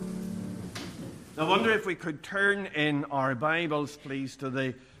I wonder if we could turn in our Bibles, please, to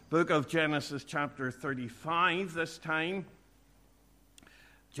the book of Genesis chapter 35 this time.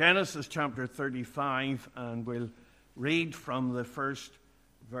 Genesis chapter 35, and we'll read from the first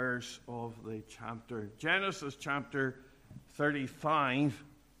verse of the chapter. Genesis chapter 35,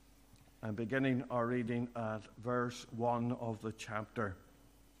 and beginning our reading at verse 1 of the chapter.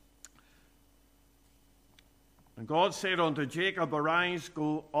 And God said unto Jacob, Arise,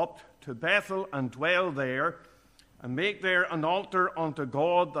 go up to Bethel, and dwell there, and make there an altar unto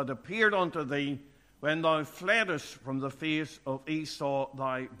God that appeared unto thee when thou fleddest from the face of Esau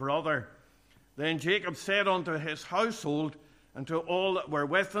thy brother. Then Jacob said unto his household and to all that were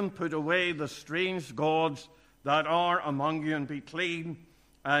with him, Put away the strange gods that are among you, and be clean,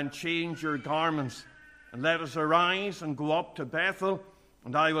 and change your garments. And let us arise and go up to Bethel,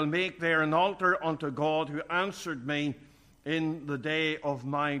 and I will make there an altar unto God, who answered me in the day of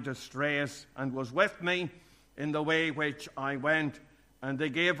my distress, and was with me in the way which I went. And they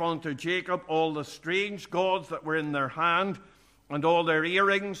gave unto Jacob all the strange gods that were in their hand, and all their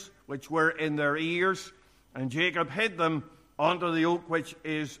earrings which were in their ears. And Jacob hid them unto the oak which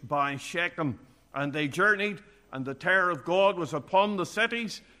is by Shechem. And they journeyed, and the terror of God was upon the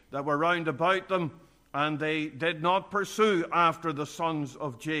cities that were round about them, and they did not pursue after the sons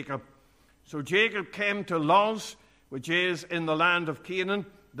of Jacob. So Jacob came to Luz, which is in the land of Canaan,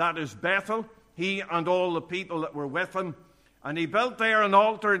 that is Bethel, he and all the people that were with him. And he built there an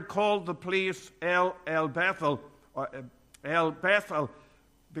altar and called the place El Bethel,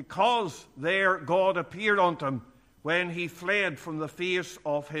 because there God appeared unto him when he fled from the face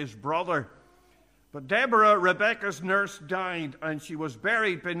of his brother. But Deborah, Rebekah's nurse, died, and she was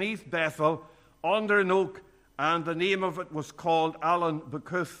buried beneath Bethel under an oak, and the name of it was called Allon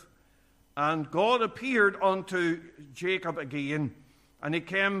Bacuth. And God appeared unto Jacob again, and he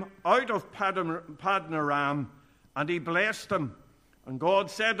came out of Padanaram, and he blessed him. And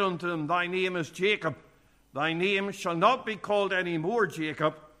God said unto him, Thy name is Jacob. Thy name shall not be called any more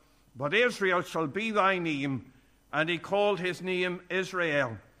Jacob, but Israel shall be thy name. And he called his name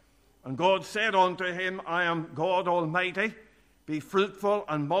Israel. And God said unto him, I am God Almighty. Be fruitful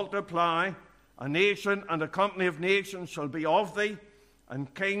and multiply. A nation and a company of nations shall be of thee,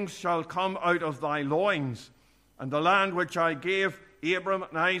 and kings shall come out of thy loins. And the land which I gave Abram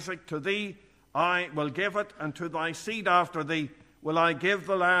and Isaac to thee, I will give it, and to thy seed after thee will I give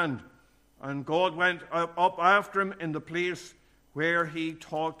the land. And God went up after him in the place where he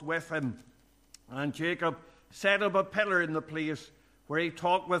talked with him. And Jacob set up a pillar in the place where he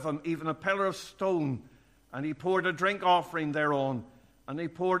talked with him, even a pillar of stone. And he poured a drink offering thereon, and he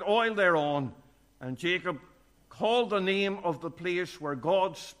poured oil thereon. And Jacob called the name of the place where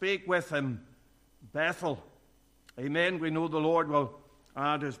God spake with him Bethel. Amen. We know the Lord will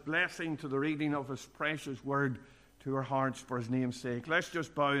add his blessing to the reading of his precious word to our hearts for his name's sake. Let's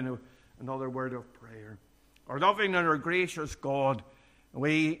just bow in another word of prayer. Our loving and our gracious God,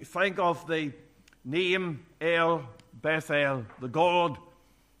 we think of the name El Bethel, the God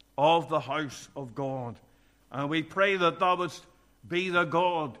of the house of God. And we pray that thou wouldst be the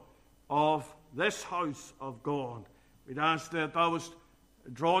God of this house of God. We'd ask that thou wouldst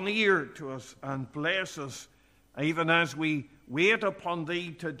draw near to us and bless us, even as we wait upon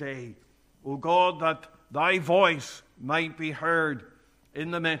thee today. O God, that thy voice might be heard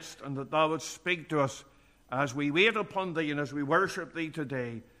in the midst, and that thou wouldst speak to us as we wait upon thee and as we worship thee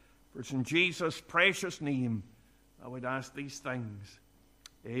today. For it's in Jesus' precious name I would ask these things.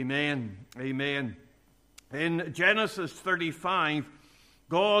 Amen. Amen. In Genesis 35,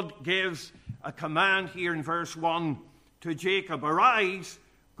 God gives a command here in verse 1 to Jacob. Arise,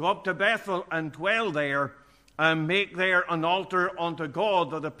 go up to Bethel and dwell there, and make there an altar unto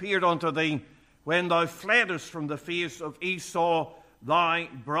God that appeared unto thee when thou fleddest from the face of Esau thy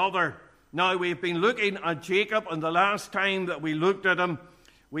brother. Now we've been looking at Jacob, and the last time that we looked at him,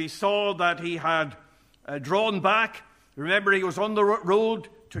 we saw that he had drawn back. Remember, he was on the road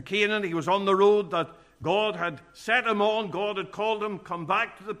to Canaan. He was on the road that God had set him on. God had called him, come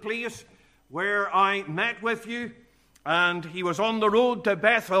back to the place where I met with you. And he was on the road to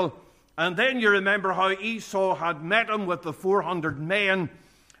Bethel. And then you remember how Esau had met him with the 400 men.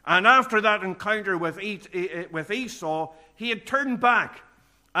 And after that encounter with Esau, he had turned back.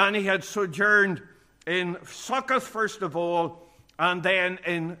 And he had sojourned in Succoth first of all, and then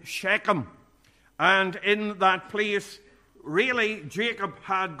in Shechem. And in that place, really, Jacob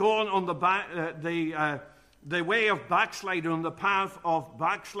had gone on the way of backsliding, on the path of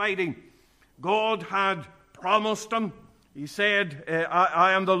backsliding. God had promised him. He said,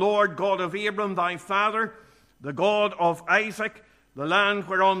 I am the Lord God of Abram, thy father, the God of Isaac. The land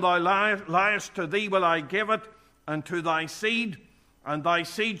whereon thou liest, to thee will I give it, and to thy seed, and thy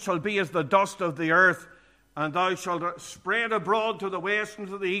seed shall be as the dust of the earth, and thou shalt spread abroad to the west, and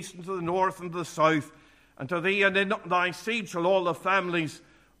to the east, and to the north, and to the south. And to thee and in thy seed shall all the families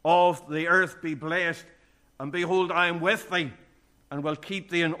of the earth be blessed. And behold, I am with thee, and will keep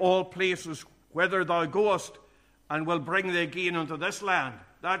thee in all places whither thou goest, and will bring thee again unto this land.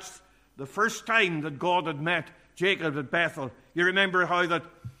 That's the first time that God had met Jacob at Bethel. You remember how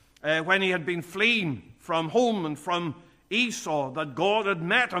that when he had been fleeing from home and from Esau, that God had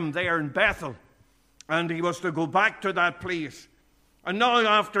met him there in Bethel, and he was to go back to that place. And now,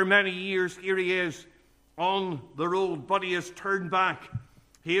 after many years, here he is on the road, but he has turned back.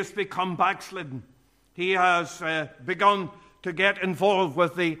 He has become backslidden. He has begun to get involved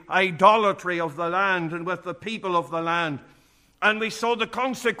with the idolatry of the land and with the people of the land. And we saw the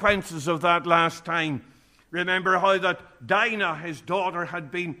consequences of that last time. Remember how that Dinah, his daughter,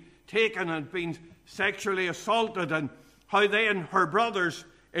 had been taken and been sexually assaulted, and how then her brothers,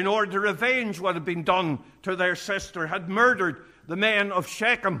 in order to revenge what had been done to their sister, had murdered the men of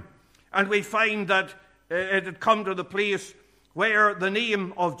Shechem. And we find that it had come to the place where the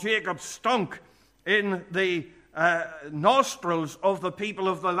name of Jacob stunk in the nostrils of the people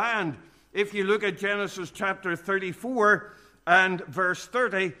of the land. If you look at Genesis chapter 34 and verse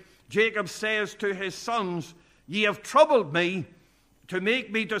 30, Jacob says to his sons, "Ye have troubled me to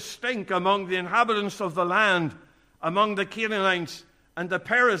make me to stink among the inhabitants of the land, among the Canaanites and the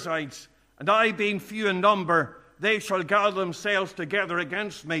Perizzites, and I being few in number, they shall gather themselves together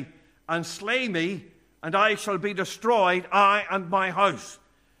against me and slay me, and I shall be destroyed, I and my house."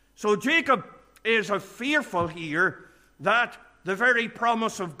 So Jacob is fearful here that the very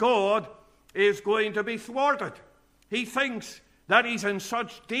promise of God is going to be thwarted. He thinks that he's in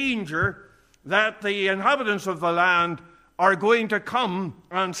such danger that the inhabitants of the land are going to come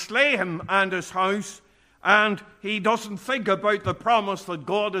and slay him and his house, and he doesn't think about the promise that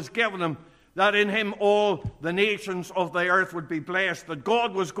God has given him, that in him all the nations of the earth would be blessed, that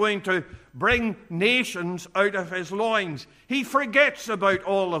God was going to bring nations out of his loins. He forgets about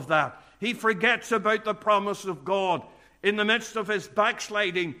all of that. He forgets about the promise of God. In the midst of his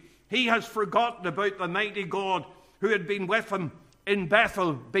backsliding, he has forgotten about the mighty God who had been with him in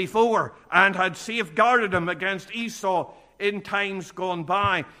Bethel before and had safeguarded him against Esau in times gone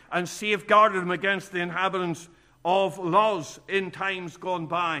by, and safeguarded him against the inhabitants of Luz in times gone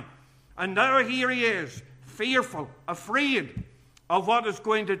by. And now here he is, fearful, afraid of what is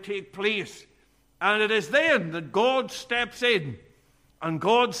going to take place. And it is then that God steps in, and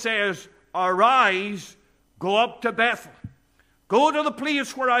God says, "Arise, go up to Bethel. Go to the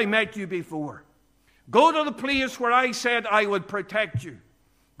place where I met you before. Go to the place where I said I would protect you.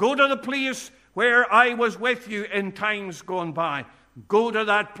 Go to the place where I was with you in times gone by. Go to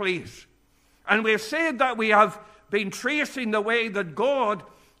that place." And we've said that we have been tracing the way that God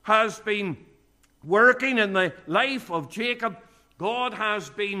has been working in the life of Jacob. God has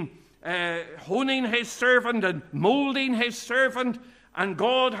been honing his servant and molding his servant, and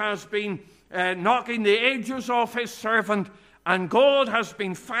God has been knocking the edges off his servant, and God has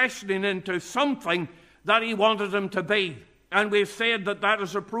been fashioning into something that he wanted him to be. And we've said that that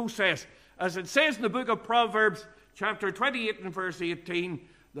is a process. As it says in the book of Proverbs, chapter 28 and verse 18,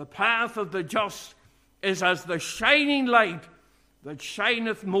 "The path of the just is as the shining light that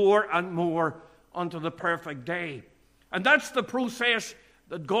shineth more and more unto the perfect day." And that's the process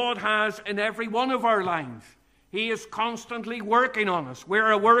that God has in every one of our lives. He is constantly working on us. We're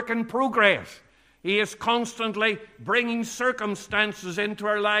a work in progress. He is constantly bringing circumstances into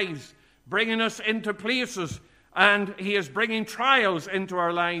our lives, bringing us into places, and he is bringing trials into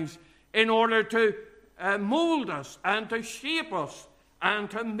our lives in order to mold us and to shape us and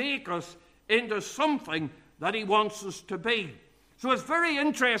to make us into something that he wants us to be. So it's very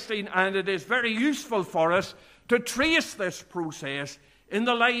interesting, and it is very useful for us to trace this process in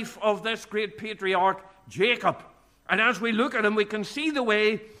the life of this great patriarch Jacob. And as we look at him, we can see the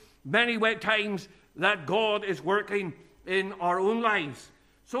way many times that God is working in our own lives.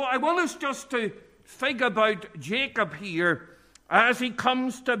 So I want us just to think about Jacob here as he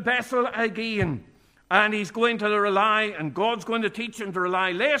comes to Bethel again, and he's going to rely, and God's going to teach him to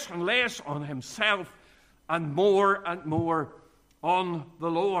rely less and less on himself and more on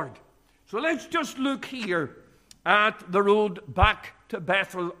the Lord. So let's just look here at the road back to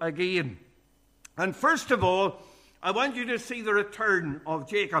Bethel again. And first of all, I want you to see the return of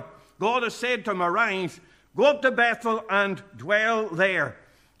Jacob. God has said to him, "Arise, go up to Bethel and dwell there."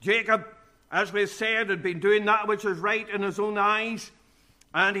 Jacob, as we've said, had been doing that which is right in his own eyes,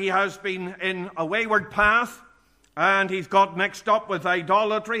 and he has been in a wayward path, and he's got mixed up with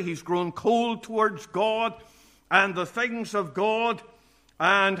idolatry. He's grown cold towards God and the things of God,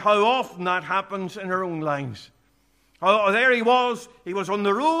 and how often that happens in our own lives. There he was on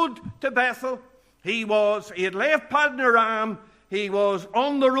the road to Bethel. He had left Padanaram. He was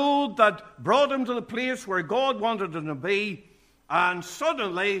on the road that brought him to the place where God wanted him to be, and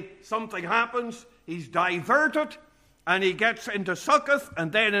suddenly something happens. He's diverted, and he gets into Succoth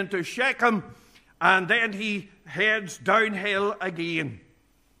and then into Shechem, and then he heads downhill again.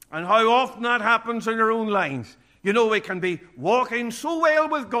 And how often that happens in our own lives. You know, we can be walking so well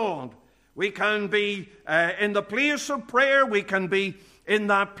with God. We can be in the place of prayer. We can be in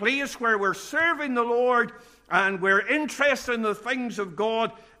that place where we're serving the Lord and we're interested in the things of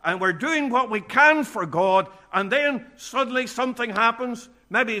God and we're doing what we can for God, and then suddenly something happens.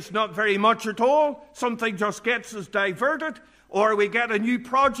 Maybe it's not very much at all. Something just gets us diverted, or we get a new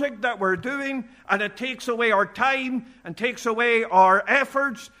project that we're doing and it takes away our time and takes away our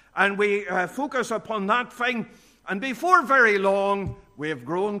efforts, and we focus upon that thing, and before very long we have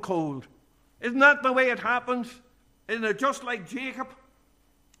grown cold. Isn't that the way it happens? Isn't it just like Jacob?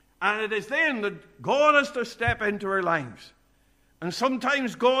 And it is then that God has to step into our lives. And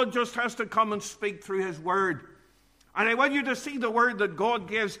sometimes God just has to come and speak through his word. And I want you to see the word that God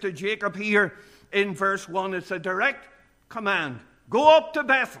gives to Jacob here in verse 1. It's a direct command. Go up to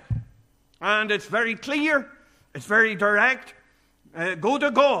Bethel. And it's very clear. It's very direct. Go to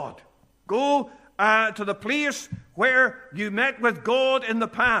God. Go to the place where you met with God in the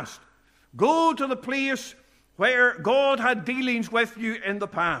past. Go to the place where God had dealings with you in the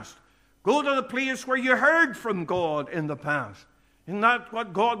past. Go to the place where you heard from God in the past. Isn't that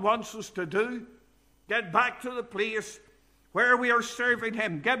what God wants us to do? Get back to the place where we are serving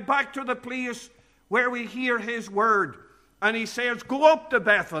him. Get back to the place where we hear his word. And he says, go up to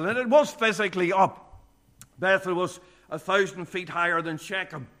Bethel. And it was physically up. Bethel was 1,000 feet higher than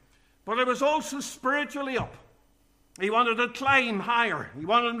Shechem. But it was also spiritually up. He wanted to climb higher. He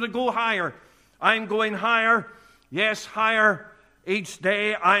wanted him to go higher. I'm going higher. Yes, higher each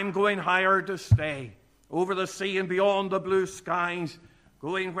day. I'm going higher to stay. Over the sea and beyond the blue skies,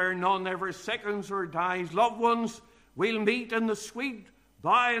 going where none ever sickens or dies. Loved ones, we'll meet in the sweet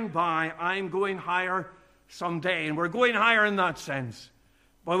by and by. I'm going higher someday. And we're going higher in that sense.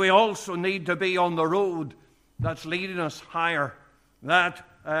 But we also need to be on the road that's leading us higher. That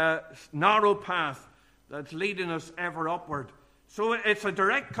narrow path that's leading us ever upward. So it's a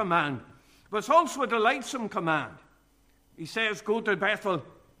direct command. But it's also a delightsome command. He says, go to Bethel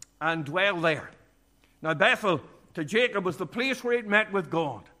and dwell there. Now, Bethel to Jacob was the place where he'd met with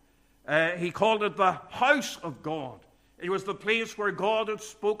God. He called it the house of God. It was the place where God had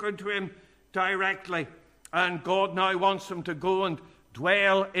spoken to him directly. And God now wants him to go and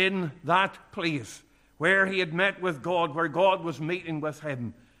dwell in that place where he had met with God, where God was meeting with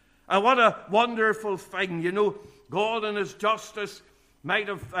him. And what a wonderful thing. You know, God in his justice might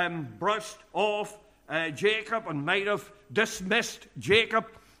have brushed off Jacob and might have dismissed Jacob.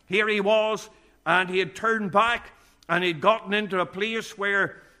 Here he was, and he had turned back, and he'd gotten into a place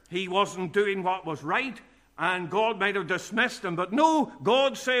where he wasn't doing what was right, and God might have dismissed him. But no,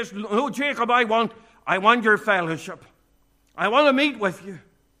 God says, no, Jacob, I want your fellowship. I want to meet with you.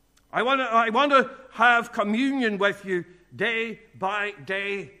 I want to have communion with you day by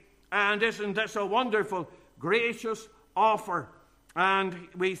day. And isn't this a wonderful, gracious offer? And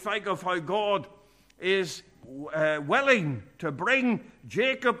we think of how God is willing to bring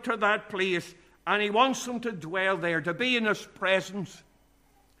Jacob to that place, and he wants him to dwell there, to be in his presence,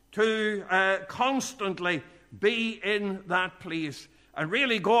 to constantly be in that place. And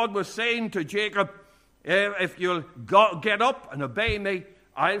really God was saying to Jacob, if you'll get up and obey me,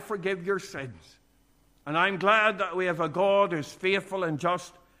 I'll forgive your sins. And I'm glad that we have a God who's faithful and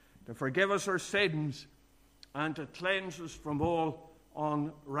just to forgive us our sins and to cleanse us from all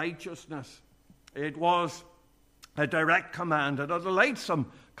unrighteousness. It was a direct command, and a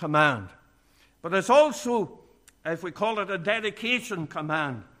delightsome command. But it's also, if we call it a dedication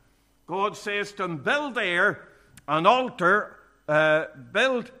command, God says to him, build there an altar, an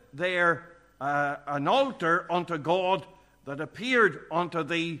altar unto God that appeared unto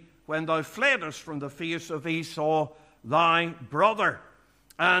thee when thou fleddest from the face of Esau, thy brother.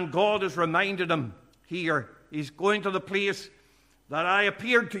 And God has reminded him here, he's going to the place that I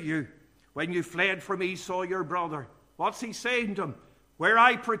appeared to you when you fled from Esau, your brother. What's he saying to him? Where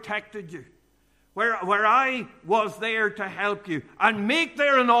I protected you, where I was there to help you, and make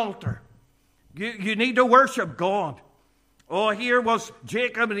there an altar. You need to worship God. Oh, here was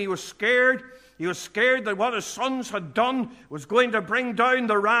Jacob, and he was scared. He was scared that what his sons had done was going to bring down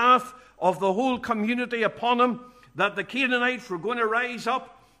the wrath of the whole community upon him. that the Canaanites were going to rise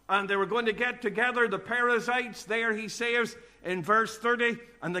up and they were going to get together, the Perizzites there, he says in verse 30,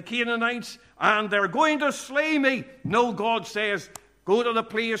 and the Canaanites, and they're going to slay me. No, God says, go to the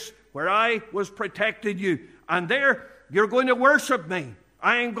place where I was protecting you, and there you're going to worship me.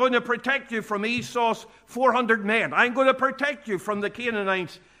 I'm going to protect you from Esau's 400 men. I'm going to protect you from the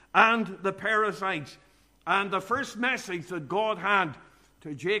Canaanites and the Perizzites. And the first message that God had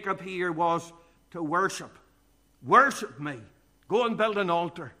to Jacob here was to worship. Worship me. Go and build an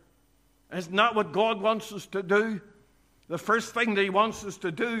altar. Isn't that what God wants us to do? The first thing that he wants us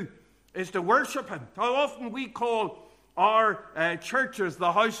to do is to worship him. How often we call our churches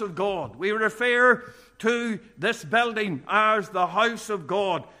the house of God. We refer to this building as the house of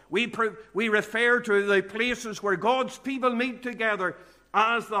God. We refer to the places where God's people meet together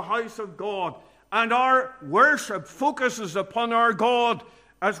as the house of God. And our worship focuses upon our God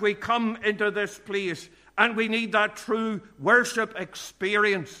as we come into this place. And we need that true worship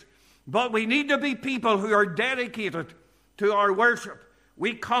experience. But we need to be people who are dedicated to our worship.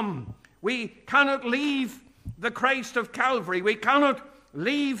 We cannot leave the Christ of Calvary. We cannot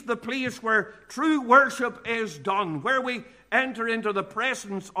leave the place where true worship is done, where we enter into the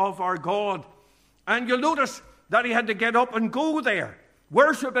presence of our God. And you'll notice that he had to get up and go there.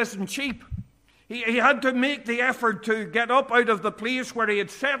 Worship isn't cheap. He had to make the effort to get up out of the place where he had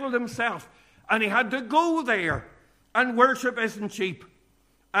settled himself, and he had to go there. And worship isn't cheap.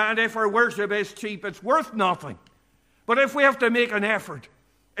 And if our worship is cheap, it's worth nothing. But if we have to make an effort,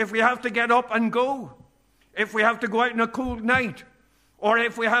 if we have to get up and go, if we have to go out on a cold night, or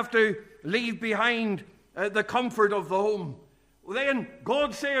if we have to leave behind the comfort of the home, then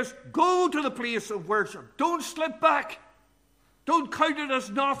God says, go to the place of worship. Don't slip back. Don't count it as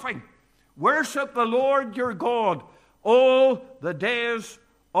nothing. Worship the Lord your God all the days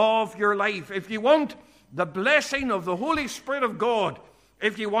of your life. If you want the blessing of the Holy Spirit of God,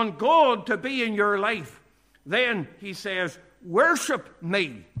 if you want God to be in your life, then he says, worship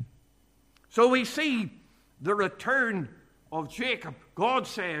me. So we see the return of Jacob. God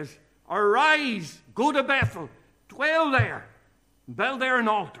says, arise, go to Bethel, dwell there, build there an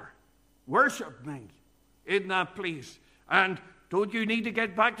altar, worship me in that place. And don't you need to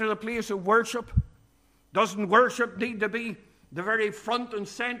get back to the place of worship? Doesn't worship need to be the very front and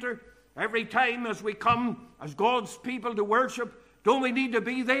center? Every time as we come as God's people to worship, don't we need to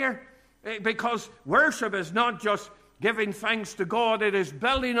be there? Because worship is not just giving thanks to God, it is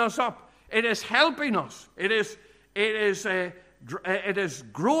building us up. It is helping us. It is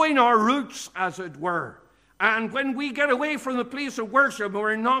growing our roots, as it were. And when we get away from the place of worship and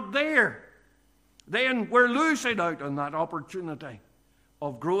we're not there, then we're losing out on that opportunity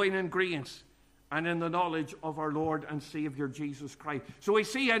of growing in grace and in the knowledge of our Lord and Savior Jesus Christ. So we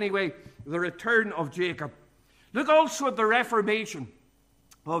see anyway the return of Jacob. Look also at the reformation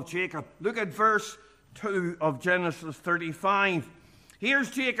of Jacob. Look at verse 2 of Genesis 35.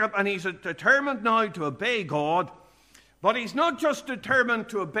 Here's Jacob, and he's determined now to obey God. But he's not just determined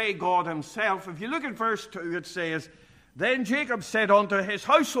to obey God himself. If you look at verse 2, it says, then Jacob said unto his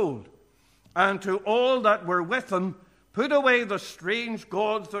household, and to all that were with him, put away the strange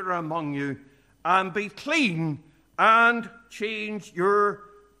gods that are among you, and be clean, and change your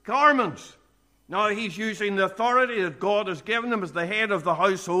garments. Now he's using the authority that God has given him as the head of the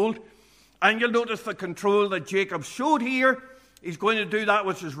household. And you'll notice the control that Jacob showed here. He's going to do that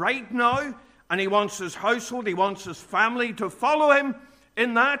which is right now. And he wants his household, he wants his family to follow him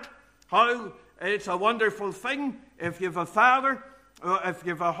in that. How it's a wonderful thing if you have a father, if you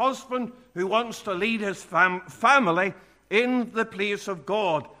have a husband who wants to lead his family in the place of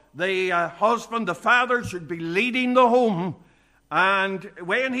God. The husband, the father, should be leading the home. And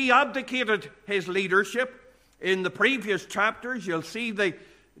when he abdicated his leadership in the previous chapters, you'll see the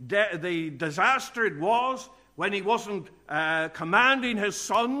disaster it was when he wasn't commanding his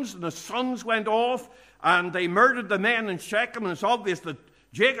sons, and the sons went off and they murdered the men in Shechem. And it's obvious that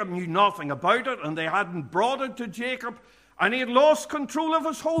Jacob knew nothing about it, and they hadn't brought it to Jacob, and he had lost control of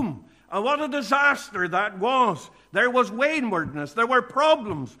his home. And what a disaster that was. There was waywardness, there were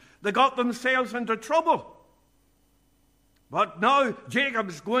problems. They got themselves into trouble. But now Jacob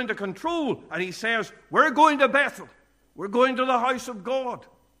is going to control, and he says, we're going to Bethel. We're going to the house of God.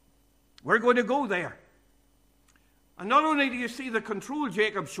 We're going to go there. And not only do you see the control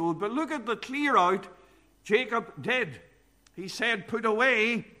Jacob showed, but look at the clear out Jacob did. He said, put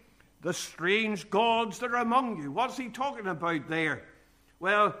away the strange gods that are among you. What's he talking about there?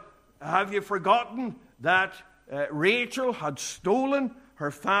 Well, have you forgotten that Rachel had stolen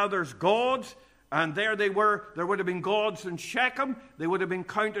her father's gods? And there they were. There would have been gods in Shechem. They would have been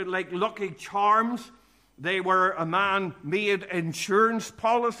counted like lucky charms. They were a man-made insurance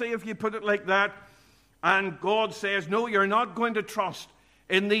policy, if you put it like that. And God says, no, you're not going to trust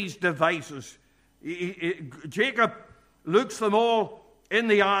in these devices. Jacob looks them all in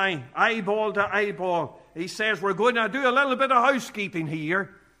the eye, eyeball to eyeball. He says, we're going to do a little bit of housekeeping here.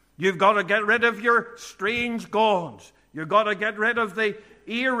 You've got to get rid of your strange gods. You've got to get rid of the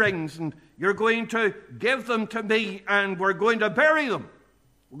earrings, and you're going to give them to me, and we're going to bury them.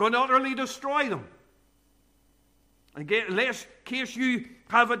 We're going to utterly destroy them. In case you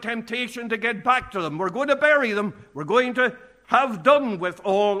have a temptation to get back to them, we're going to bury them. We're going to have done with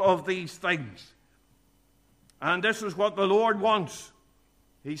all of these things. And this is what the Lord wants.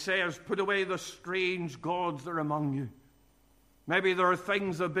 He says, put away the strange gods that are among you. Maybe there are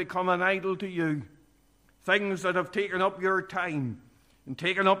things that have become an idol to you. Things that have taken up your time and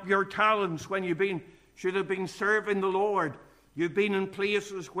taken up your talents when you should have been serving the Lord. You've been in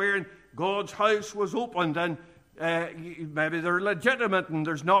places where God's house was opened, and maybe they're legitimate and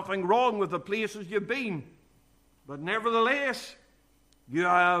there's nothing wrong with the places you've been. But nevertheless, you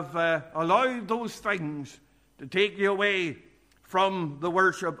have allowed those things to take you away from the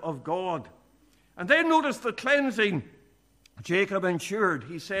worship of God. And then notice the cleansing Jacob ensured.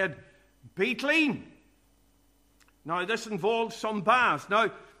 He said, be clean. Now, this involves some baths.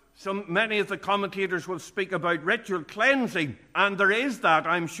 Now, many of the commentators will speak about ritual cleansing, and there is that.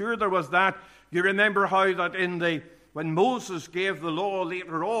 I'm sure there was that. You remember how that when Moses gave the law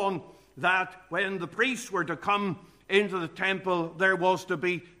later on, that when the priests were to come into the temple, there was to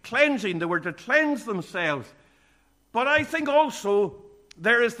be cleansing. They were to cleanse themselves. But I think also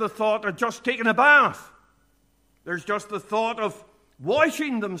there is the thought of just taking a bath. There's just the thought of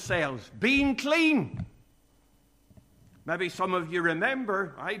washing themselves, being clean. Maybe some of you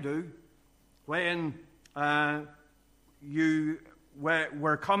remember, I do, when you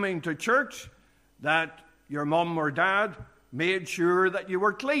were coming to church, that your mum or dad made sure that you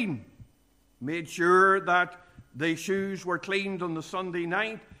were clean, made sure that the shoes were cleaned on the Sunday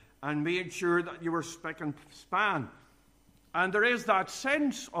night, and made sure that you were spick and span. And there is that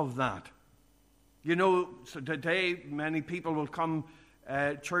sense of that. You know, so today many people will come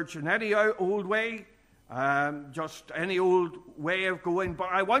church in any old way, just any old way of going. But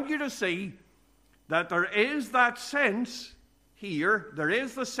I want you to see that there is that sense here. There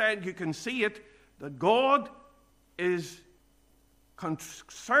is the sense, you can see it, that God is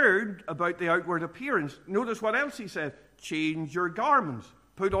concerned about the outward appearance. Notice what else he says. Change your garments.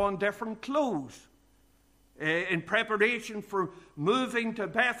 Put on different clothes. In preparation for moving to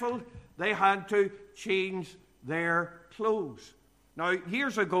Bethel, they had to change their clothes. Now,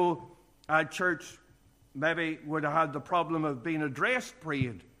 years ago, a church maybe would have had the problem of being a dress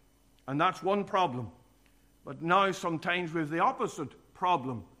parade, and that's one problem. But now sometimes we have the opposite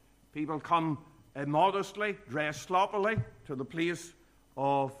problem. People come immodestly, dress sloppily to the place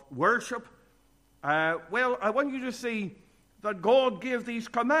of worship. Well, I want you to see that God gave these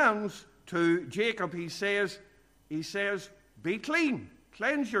commands to Jacob. He says, be clean,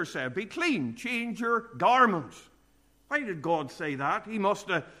 cleanse yourself, be clean, change your garments. Why did God say that? He must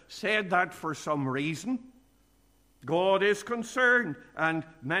have said that for some reason. God is concerned, and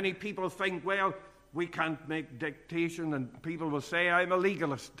many people think, well, we can't make dictation, and people will say I'm a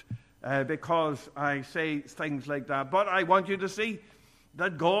legalist because I say things like that. But I want you to see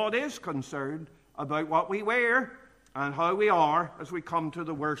that God is concerned about what we wear and how we are as we come to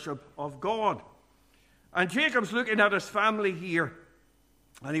the worship of God. And Jacob's looking at his family here,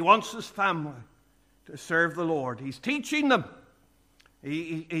 and he wants his family to serve the Lord. He's teaching them.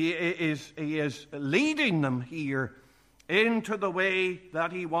 He is leading them here into the way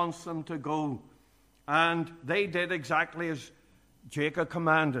that he wants them to go. And they did exactly as Jacob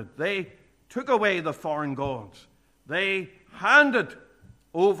commanded. They took away the foreign gods. They handed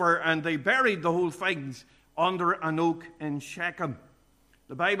over and they buried the whole things under an oak in Shechem.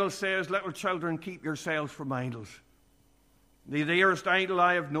 The Bible says, little children, keep yourselves from idols. The dearest idol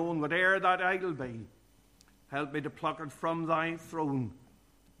I have known, whate'er that idol be, help me to pluck it from thy throne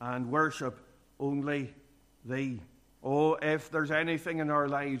and worship only thee. Oh, if there's anything in our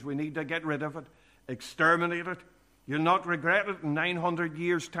lives, we need to get rid of it, exterminate it. You'll not regret it in 900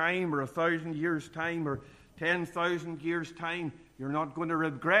 years' time or 1,000 years' time or 10,000 years' time. You're not going to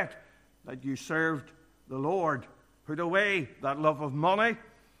regret that you served the Lord. Put away that love of money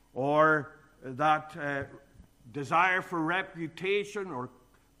or that desire for reputation or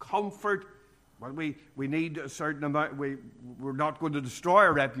comfort. Well, we need a certain amount. We're not going to destroy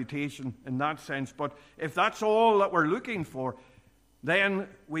our reputation in that sense. But if that's all that we're looking for, then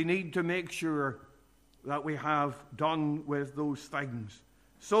we need to make sure that we have done with those things.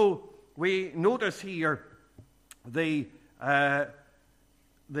 So we notice here the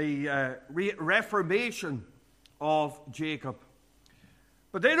reformation of Jacob.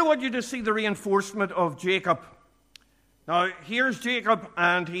 But then I want you to see the reinforcement of Jacob. Now, here's Jacob,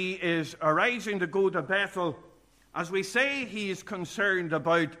 and he is arising to go to Bethel. As we say, he is concerned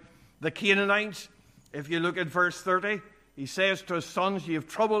about the Canaanites. If you look at verse 30, he says to his sons, "Ye have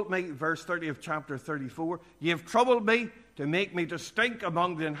troubled me," verse 30 of chapter 34, "Ye have troubled me to make me to stink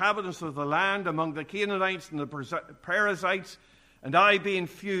among the inhabitants of the land, among the Canaanites and the Perizzites, and I being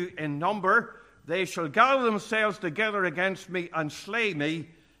few in number, they shall gather themselves together against me and slay me,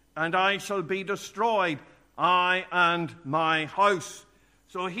 and I shall be destroyed, I and my house."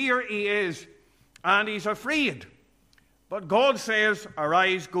 So here he is, and he's afraid. But God says,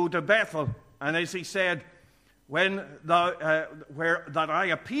 "Arise, go to Bethel." And as he said, "When that I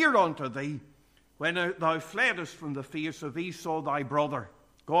appeared unto thee, when thou fleddest from the face of Esau thy brother."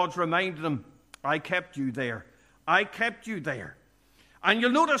 God's reminded him, "I kept you there. I kept you there." And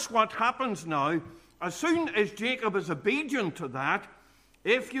you'll notice what happens now. As soon as Jacob is obedient to that,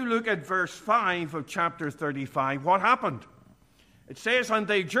 if you look at verse 5 of chapter 35, what happened? It says, "And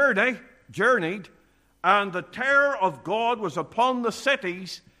they journeyed, and the terror of God was upon the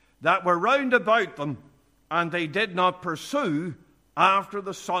cities that were round about them, and they did not pursue after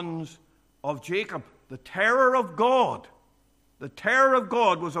the sons of Jacob." The terror of God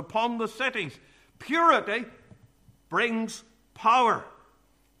was upon the cities. Purity brings power.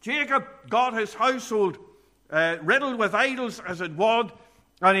 Jacob got his household riddled with idols, as it would,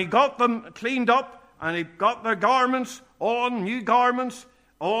 and he got them cleaned up, and he got their garments on, new garments,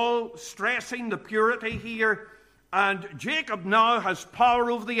 all stressing the purity here. And Jacob now has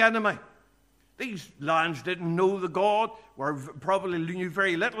power over the enemy. These lands didn't know the God, or probably knew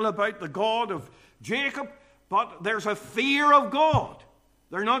very little about the God of Jacob, but there's a fear of God.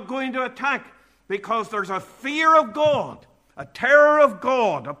 They're not going to attack because there's a fear of God, a terror of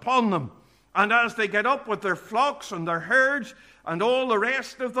God upon them. And as they get up with their flocks and their herds and all the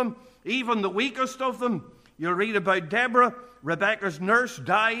rest of them, even the weakest of them, you'll read about Deborah. Rebekah's nurse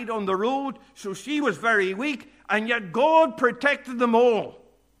died on the road, so she was very weak, and yet God protected them all.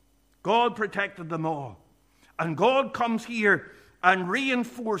 God protected them all. And God comes here and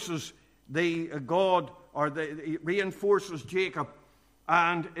reinforces reinforces Jacob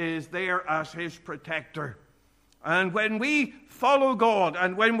and is there as his protector. And when we follow God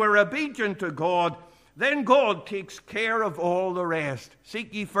and when we're obedient to God, then God takes care of all the rest.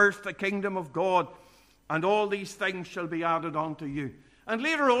 "Seek ye first the kingdom of God, and all these things shall be added unto you." And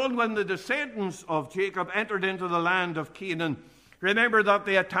later on, when the descendants of Jacob entered into the land of Canaan, remember that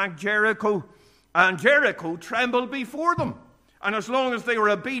they attacked Jericho, and Jericho trembled before them. And as long as they were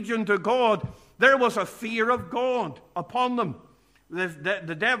obedient to God, there was a fear of God upon them.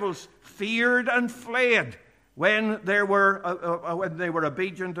 The devils feared and fled when they were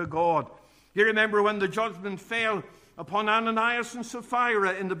obedient to God. You remember when the judgment fell upon Ananias and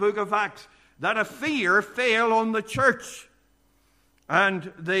Sapphira in the book of Acts, that a fear fell on the church.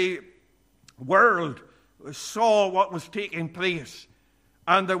 And the world saw what was taking place,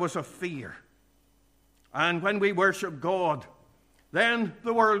 and there was a fear. And when we worship God, then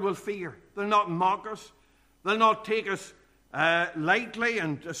the world will fear. They'll not mock us. They'll not take us lightly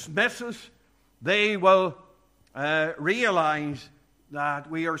and dismiss us. They will realize that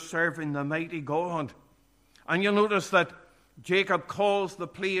we are serving the mighty God. And you'll notice that Jacob calls the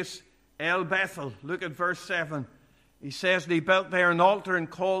place El Bethel. Look at verse 7. He says he built there an altar and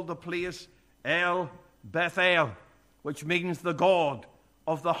called the place El Bethel, which means the God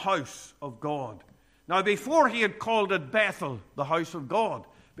of the house of God. Now, before he had called it Bethel, the house of God,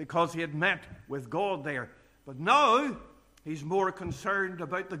 because he had met with God there. But now he's more concerned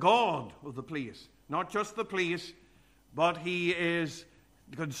about the God of the place. Not just the place, but he is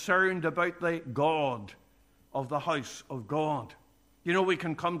concerned about the God of the house of God. You know, we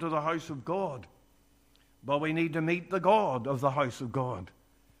can come to the house of God, but we need to meet the God of the house of God.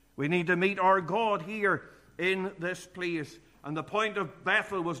 We need to meet our God here in this place. And the point of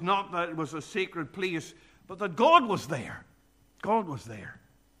Bethel was not that it was a sacred place, but that God was there. God was there.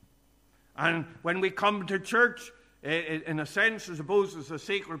 And when we come to church, in a sense, I suppose it's a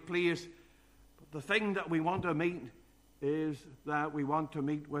sacred place. But the thing that we want to meet is that we want to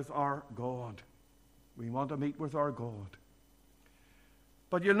meet with our God. We want to meet with our God.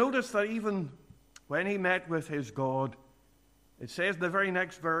 But you'll notice that even when he met with his God, it says in the very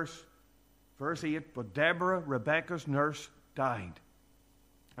next verse, verse 8, "But Deborah, Rebekah's nurse, died,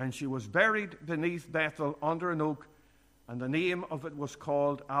 and she was buried beneath Bethel under an oak, and the name of it was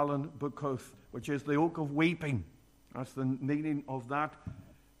called Alan Bukuth," which is the oak of weeping. That's the meaning of that.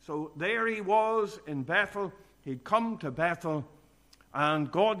 So there he was in Bethel, He'd come to Bethel,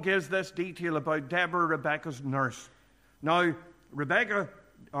 and God gives this detail about Deborah, Rebekah's nurse. Now,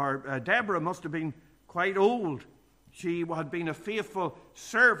 Deborah must have been quite old. She had been a faithful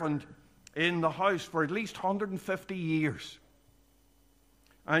servant in the house for at least 150 years.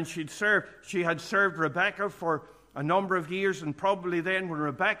 And she had served Rebekah for a number of years, and probably then when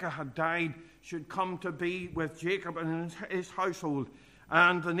Rebekah had died, she'd come to be with Jacob and his household.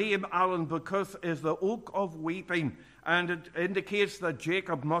 And the name Alan Bacuth is the Oak of Weeping, and it indicates that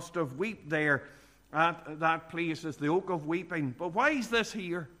Jacob must have wept there at that place as the Oak of Weeping. But why is this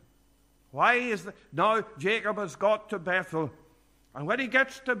here? Why is that? Now Jacob has got to Bethel, and when he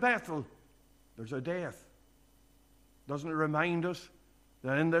gets to Bethel, there's a death. Doesn't it remind us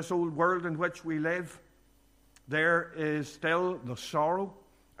that in this old world in which we live, there is still the sorrow,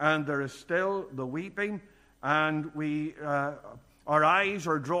 and there is still the weeping, and our eyes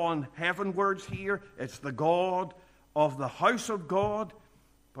are drawn heavenwards here. It's the God of the house of God,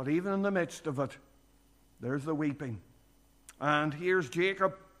 but even in the midst of it, there's the weeping. And here's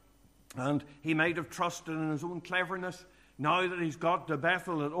Jacob, and he might have trusted in his own cleverness. Now that he's got to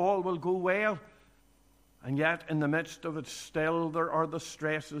Bethel, that all will go well. And yet, in the midst of it, still there are the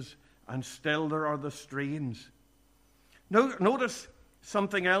stresses, and still there are the strains. Notice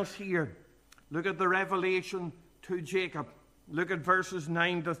something else here. Look at the revelation to Jacob. Look at verses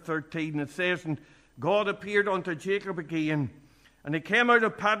 9 to 13. It says, "And God appeared unto Jacob again, and he came out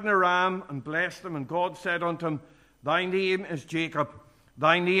of Paddan Aram and blessed him. And God said unto him, Thy name is Jacob.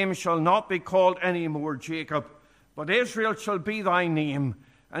 Thy name shall not be called any more Jacob, but Israel shall be thy name.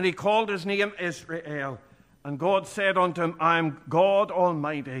 And he called his name Israel. And God said unto him, I am God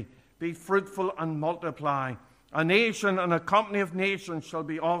Almighty. Be fruitful and multiply. A nation and a company of nations shall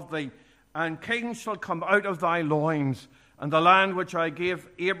be of thee, and kings shall come out of thy loins. And the land which I gave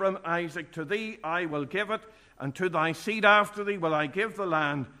Abram, Isaac, to thee, I will give it, and to thy seed after thee will I give the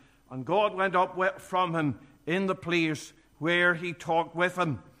land. And God went up from him in the place where he talked with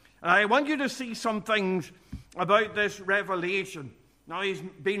him." And I want you to see some things about this revelation. Now he's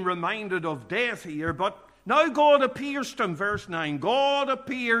been reminded of death here, but now God appears to him, verse 9. God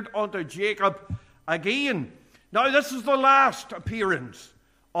appeared unto Jacob again. Now this is the last appearance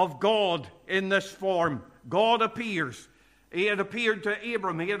of God in this form. God appears. He had appeared to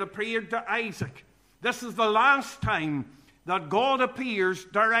Abram. He had appeared to Isaac. This is the last time that God appears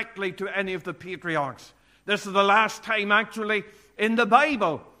directly to any of the patriarchs. This is the last time, actually, in the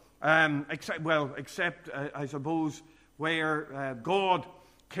Bible, except I suppose, where God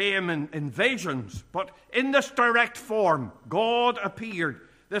came in visions. But in this direct form, God appeared.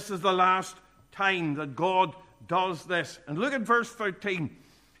 This is the last time that God does this. And look at verse 13.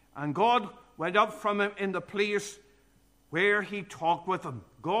 "And God went up from him in the place where he talked with him."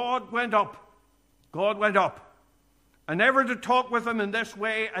 God went up. God went up. And never to talk with him in this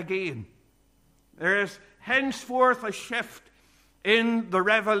way again. There is henceforth a shift in the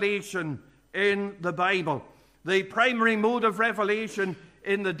revelation in the Bible. The primary mode of revelation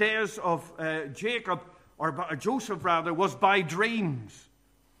in the days of Jacob, or Joseph rather, was by dreams.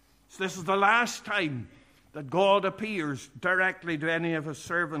 So this is the last time that God appears directly to any of his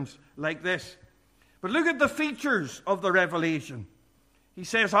servants like this. But look at the features of the revelation. He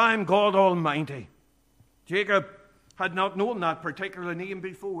says, I am God Almighty. Jacob had not known that particular name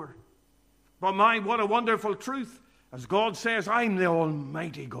before. But what a wonderful truth. As God says, I am the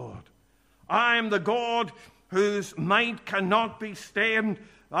Almighty God. I am the God whose might cannot be stemmed.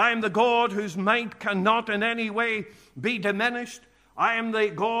 I am the God whose might cannot in any way be diminished. I am the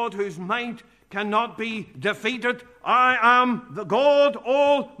God whose might cannot be defeated. I am the God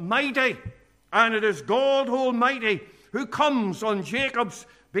Almighty. And it is God Almighty who comes on Jacob's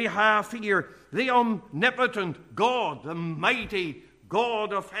behalf here. The omnipotent God, the mighty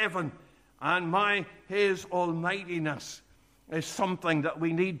God of heaven. And his almightiness is something that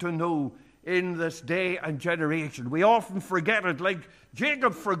we need to know in this day and generation. We often forget it, like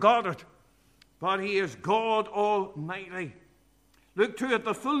Jacob forgot it. But he is God Almighty. Look too at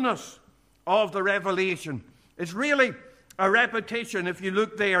the fullness of the revelation. It's really a repetition. If you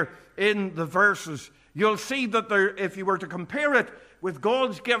look there in the verses, you'll see that there, if you were to compare it with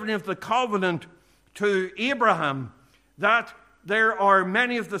God's giving of the covenant to Abraham, that there are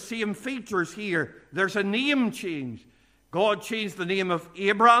many of the same features here. There's a name change. God changed the name of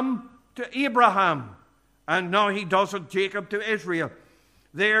Abram to Abraham, and now he does it, Jacob to Israel.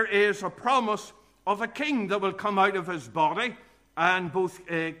 There is a promise of a king that will come out of his body, and both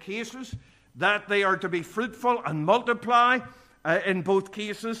cases, that they are to be fruitful and multiply. In both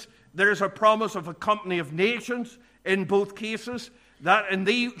cases, there is a promise of a company of nations. In both cases, that in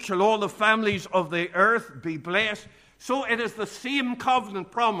thee shall all the families of the earth be blessed. So it is the same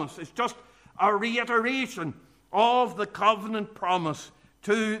covenant promise. It's just a reiteration of the covenant promise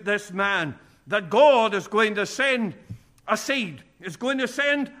to this man, that God is going to send a seed, is going to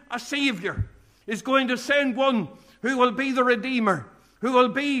send a Savior, is going to send one who will be the Redeemer, who will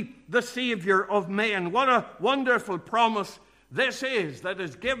be the Savior of men. What a wonderful promise this is that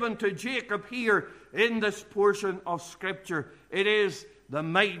is given to Jacob here in this portion of Scripture. It is the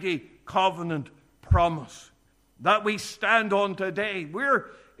mighty covenant promise that we stand on today.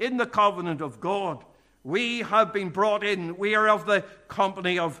 We're in the covenant of God. We have been brought in. We are of the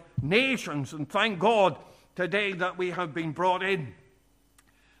company of nations, and thank God today that we have been brought in.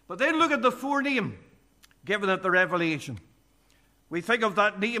 But then look at the forename given at the Revelation. We think of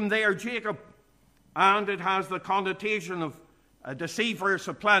that name there, Jacob, and it has the connotation of a deceiver,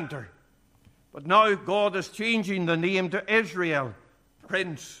 supplanter. But now God is changing the name to Israel,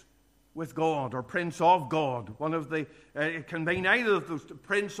 Prince with God, or Prince of God. One of the, it can mean either of those,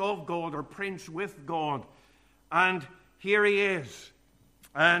 Prince of God or Prince with God. And here he is,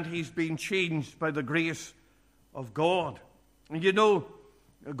 and he's been changed by the grace of God. And you know,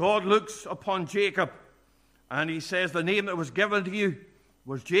 God looks upon Jacob, and he says, the name that was given to you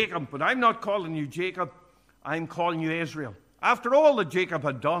was Jacob, but I'm not calling you Jacob, I'm calling you Israel. After all that Jacob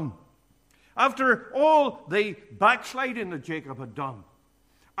had done, after all the backsliding that Jacob had done,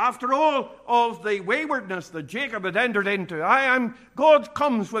 after all of the waywardness that Jacob had entered into, God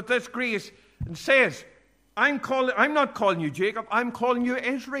comes with this grace and says, I'm not calling you Jacob, I'm calling you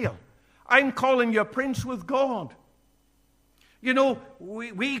Israel. I'm calling you Prince with God. You know,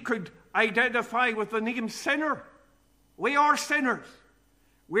 we could identify with the name sinner. We are sinners.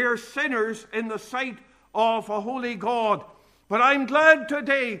 We're sinners in the sight of a holy God. But I'm glad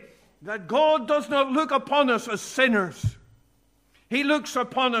today that God does not look upon us as sinners. He looks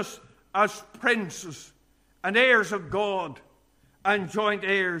upon us as princes and heirs of God and joint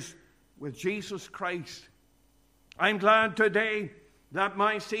heirs with Jesus Christ. I'm glad today that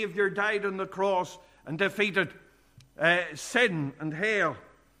my Savior died on the cross and defeated sin and hell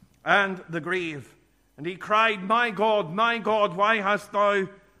and the grave. And he cried, my God, why hast thou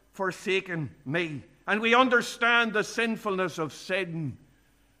forsaken me? And we understand the sinfulness of sin.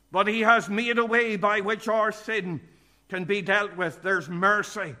 But he has made a way by which our sin can be dealt with. There's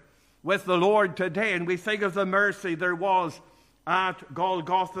mercy with the Lord today. And we think of the mercy there was at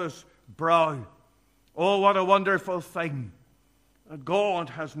Golgotha's brow. Oh, what a wonderful thing that God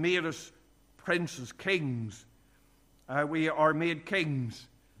has made us princes, kings. We are made kings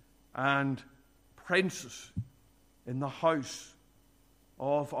and princes in the house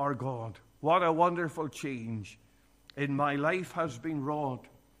of our God. What a wonderful change in my life has been wrought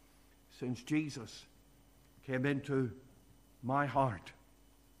since Jesus came into my heart.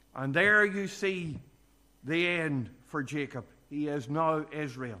 And there you see the end for Jacob. He is now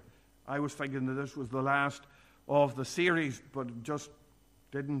Israel. I was thinking that this was the last of the series, but it just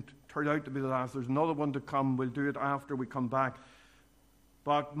didn't turn out to be the last. There's another one to come. We'll do it after we come back.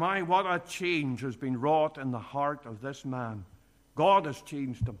 But what a change has been wrought in the heart of this man. God has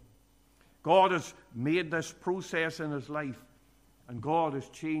changed him. God has made this process in his life, and God is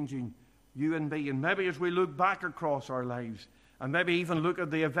changing you and me. And maybe as we look back across our lives, and maybe even look at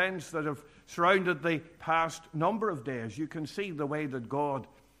the events that have surrounded the past number of days, you can see the way that God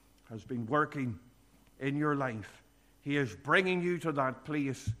has been working in your life. He is bringing you to that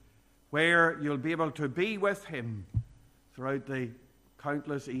place where you'll be able to be with him throughout the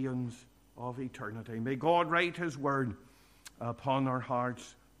countless eons of eternity. May God write his word upon our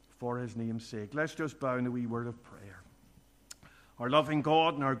hearts for his name's sake. Let's just bow in a wee word of prayer. Our loving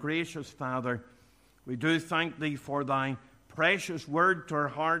God and our gracious Father, we do thank thee for thy precious word to our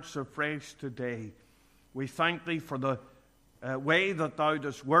hearts afresh today. We thank thee for the way that thou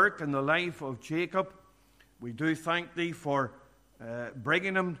dost work in the life of Jacob. We do thank thee for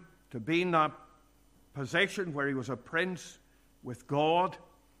bringing him to be in that position where he was a prince with God,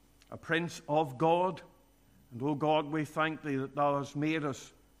 a prince of God. And, oh God, we thank thee that thou hast made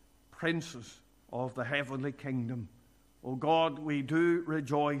us princes of the heavenly kingdom. O God, we do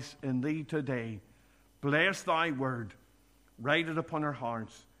rejoice in thee today. Bless thy word, write it upon our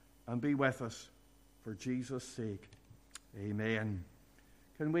hearts, and be with us for Jesus' sake. Amen.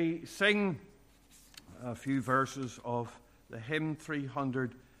 Can we sing a few verses of the hymn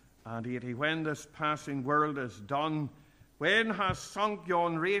 380? When this passing world is done, when has sunk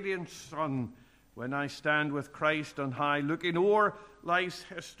yon radiant sun, when I stand with Christ on high, looking o'er life's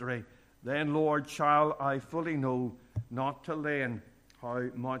history, then, Lord, shall I fully know, not till then, how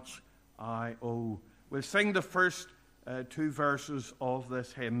much I owe. We'll sing the first two verses of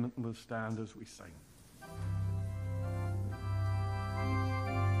this hymn, and we'll stand as we sing.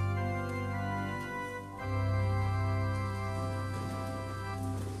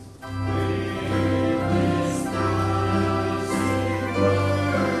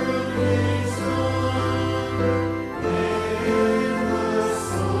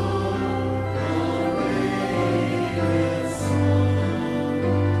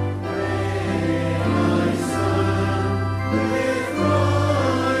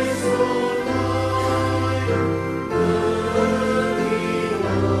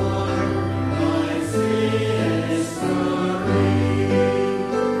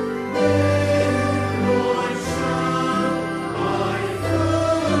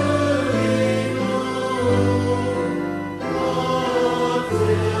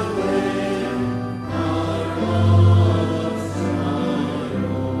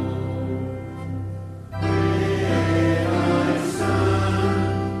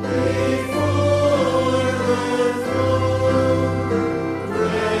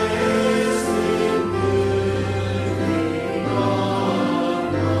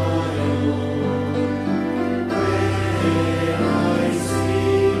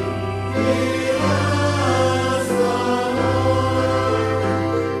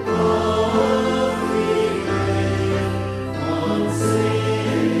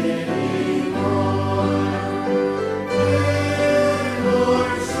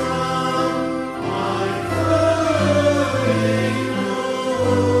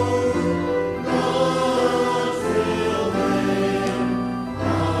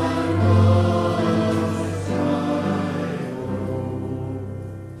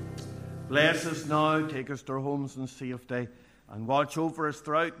 Bless us now, take us to our homes in safety, and watch over us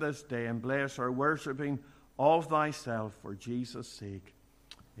throughout this day, and bless our worshipping of thyself for Jesus' sake.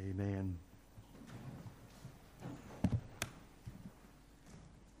 Amen.